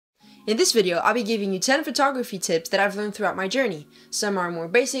In this video, I'll be giving you 10 photography tips that I've learned throughout my journey. Some are more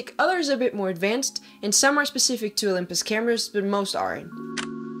basic, others a bit more advanced, and some are specific to Olympus cameras, but most aren't.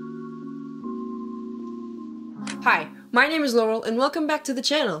 Hi, my name is Laurel and welcome back to the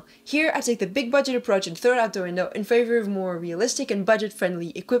channel. Here I take the big budget approach and throw it out the window in favor of more realistic and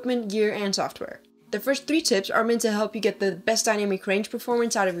budget-friendly equipment, gear, and software. The first 3 tips are meant to help you get the best dynamic range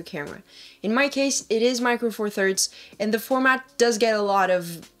performance out of your camera. In my case, it is Micro Four Thirds, and the format does get a lot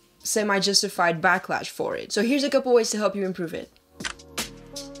of semi-justified backlash for it. So here's a couple ways to help you improve it.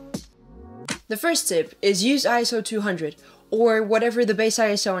 The first tip is use ISO 200, or whatever the base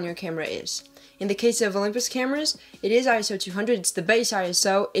ISO on your camera is. In the case of Olympus cameras, it is ISO 200, it's the base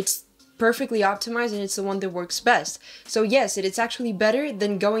ISO, it's perfectly optimized and it's the one that works best. So yes, it's actually better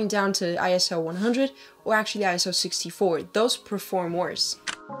than going down to ISO 100 or actually ISO 64. Those perform worse.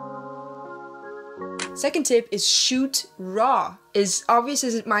 Second tip is shoot raw. As obvious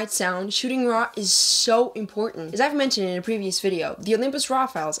as it might sound, shooting raw is so important. As I've mentioned in a previous video, the Olympus RAW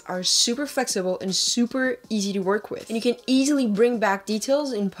files are super flexible and super easy to work with. And you can easily bring back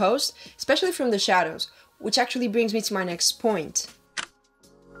details in post, especially from the shadows, which actually brings me to my next point.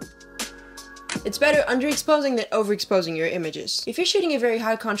 It's better underexposing than overexposing your images. If you're shooting a very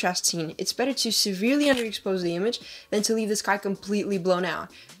high contrast scene, it's better to severely underexpose the image than to leave the sky completely blown out,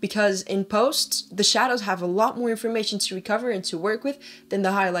 because in post, the shadows have a lot more information to recover and to work with than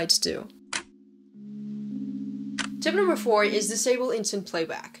the highlights do. Tip number 4 is disable instant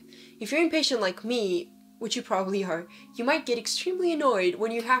playback. If you're impatient like me, which you probably are, you might get extremely annoyed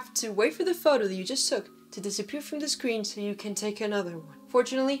when you have to wait for the photo that you just took to disappear from the screen so you can take another one.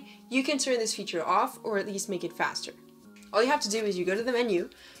 Fortunately, you can turn this feature off or at least make it faster. All you have to do is you go to the menu,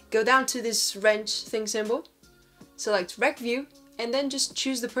 go down to this wrench thing symbol, select Rec View, and then just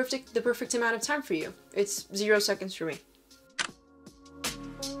choose the perfect amount of time for you. It's 0 seconds for me.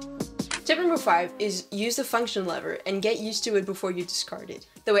 Tip number 5 is use the function lever and get used to it before you discard it.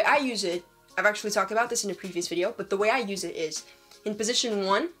 The way I use it, I've actually talked about this in a previous video, but the way I use it is, in position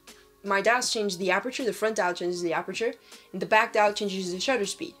 1, my dials change the aperture, the front dial changes the aperture, and the back dial changes the shutter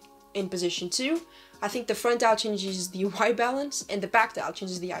speed. In position 2, I think the front dial changes the white balance, and the back dial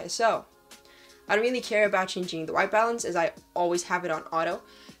changes the ISO. I don't really care about changing the white balance, as I always have it on auto,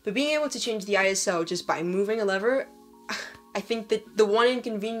 but being able to change the ISO just by moving a lever, I think that the one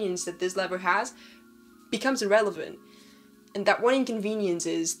inconvenience that this lever has becomes irrelevant. And that one inconvenience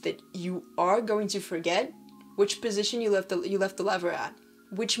is that you are going to forget which position you left the lever at.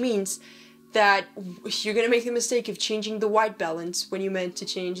 Which means that you're going to make the mistake of changing the white balance when you meant to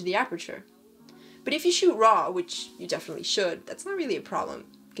change the aperture. But if you shoot raw, which you definitely should, that's not really a problem,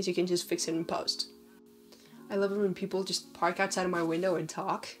 because you can just fix it in post. I love it when people just park outside of my window and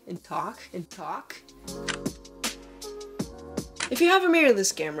talk, and talk, and talk. If you have a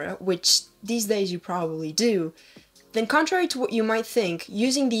mirrorless camera, which these days you probably do, then contrary to what you might think,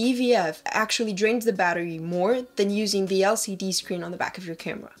 using the EVF actually drains the battery more than using the LCD screen on the back of your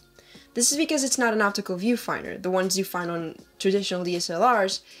camera. This is because it's not an optical viewfinder, the ones you find on traditional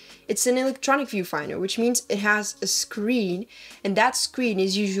DSLRs. It's an electronic viewfinder, which means it has a screen, and that screen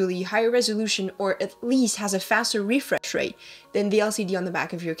is usually higher resolution or at least has a faster refresh rate than the LCD on the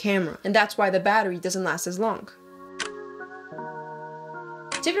back of your camera, and that's why the battery doesn't last as long.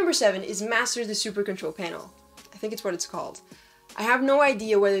 Tip number 7 is master the super control panel. I think it's what it's called. I have no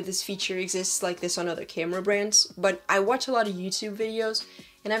idea whether this feature exists like this on other camera brands, but I watch a lot of YouTube videos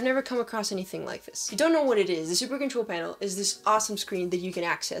and I've never come across anything like this. If you don't know what it is, the Super Control Panel is this awesome screen that you can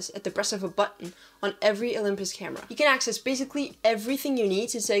access at the press of a button on every Olympus camera. You can access basically everything you need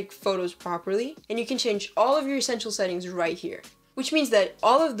to take photos properly, and you can change all of your essential settings right here. Which means that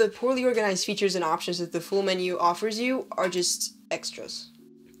all of the poorly organized features and options that the full menu offers you are just extras.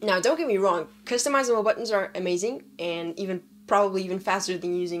 Now, don't get me wrong, customizable buttons are amazing, and probably even faster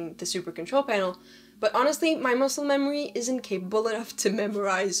than using the Super Control Panel, but honestly, my muscle memory isn't capable enough to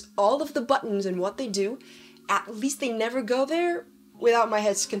memorize all of the buttons and what they do. At least they never go there without my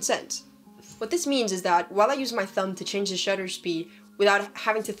head's consent. What this means is that while I use my thumb to change the shutter speed without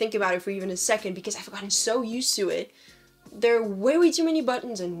having to think about it for even a second because I've gotten so used to it, there are way too many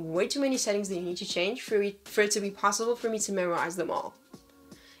buttons and way too many settings that you need to change for it to be possible for me to memorize them all.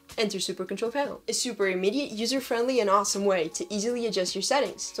 Enter Super Control Panel. A super immediate, user-friendly, and awesome way to easily adjust your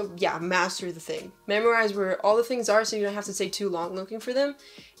settings. So yeah, master the thing. Memorize where all the things are so you don't have to take too long looking for them,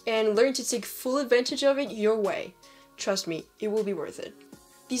 and learn to take full advantage of it your way. Trust me, it will be worth it.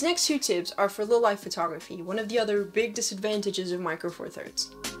 These next 2 tips are for low-light photography, one of the other big disadvantages of Micro Four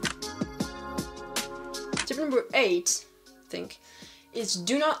Thirds. Tip number 8, I think, is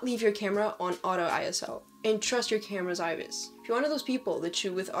do not leave your camera on auto ISO, and trust your camera's IBIS. If you're one of those people that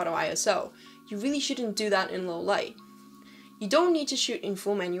shoot with auto ISO, you really shouldn't do that in low light. You don't need to shoot in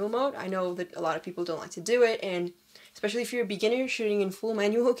full manual mode. I know that a lot of people don't like to do it, and especially if you're a beginner, shooting in full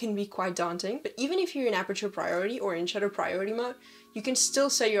manual can be quite daunting. But even if you're in aperture priority or in shutter priority mode, you can still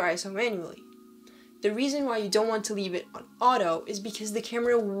set your ISO manually. The reason why you don't want to leave it on auto is because the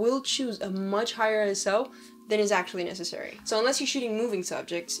camera will choose a much higher ISO than is actually necessary. So unless you're shooting moving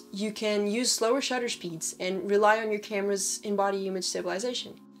subjects, you can use slower shutter speeds and rely on your camera's in-body image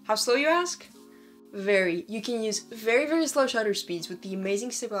stabilization. How slow, you ask? Very. You can use very, very slow shutter speeds with the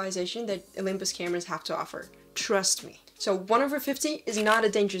amazing stabilization that Olympus cameras have to offer. Trust me. So 1/50 is not a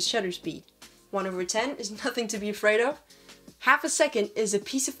dangerous shutter speed. 1/10 is nothing to be afraid of. Half a second is a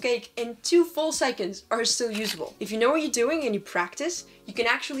piece of cake, and 2 full seconds are still usable. If you know what you're doing and you practice, you can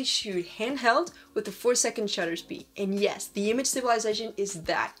actually shoot handheld with a 4-second shutter speed. And yes, the image stabilization is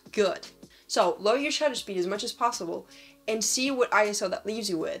that good. So lower your shutter speed as much as possible and see what ISO that leaves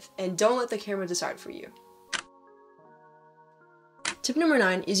you with, and don't let the camera decide for you. Tip number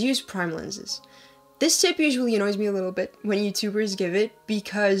 9 is use prime lenses. This tip usually annoys me a little bit when YouTubers give it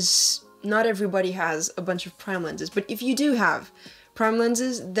because not everybody has a bunch of prime lenses, but if you do have prime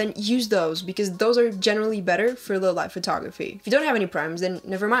lenses, then use those because those are generally better for low light photography. If you don't have any primes, then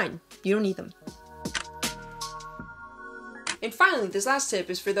never mind, you don't need them. And finally, this last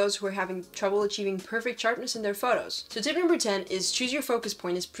tip is for those who are having trouble achieving perfect sharpness in their photos. So tip number 10 is choose your focus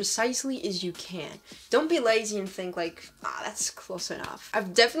point as precisely as you can. Don't be lazy and think like, that's close enough.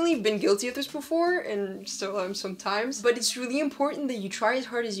 I've definitely been guilty of this before and still am sometimes, but it's really important that you try as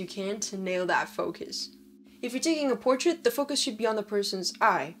hard as you can to nail that focus. If you're taking a portrait, the focus should be on the person's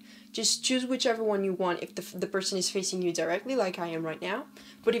eye. Just choose whichever one you want if the person is facing you directly, like I am right now.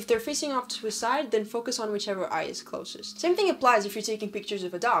 But if they're facing off to a side, then focus on whichever eye is closest. Same thing applies if you're taking pictures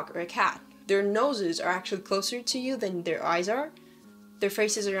of a dog or a cat. Their noses are actually closer to you than their eyes are. Their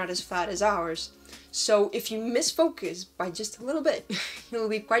faces are not as flat as ours. So if you miss focus by just a little bit, it will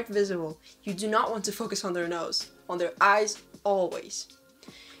be quite visible. You do not want to focus on their nose, on their eyes, always.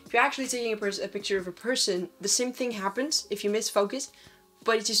 If you're actually taking a picture of a person, the same thing happens if you miss focus,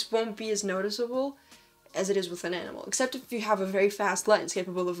 but it just won't be as noticeable as it is with an animal, except if you have a very fast lens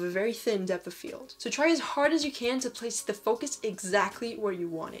capable of a very thin depth of field. So try as hard as you can to place the focus exactly where you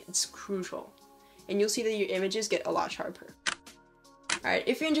want it. It's crucial. And you'll see that your images get a lot sharper. Alright,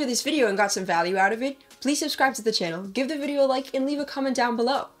 if you enjoyed this video and got some value out of it, please subscribe to the channel, give the video a like, and leave a comment down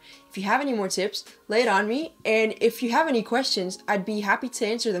below. If you have any more tips, lay it on me, and if you have any questions, I'd be happy to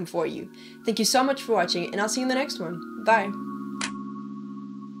answer them for you. Thank you so much for watching, and I'll see you in the next one. Bye!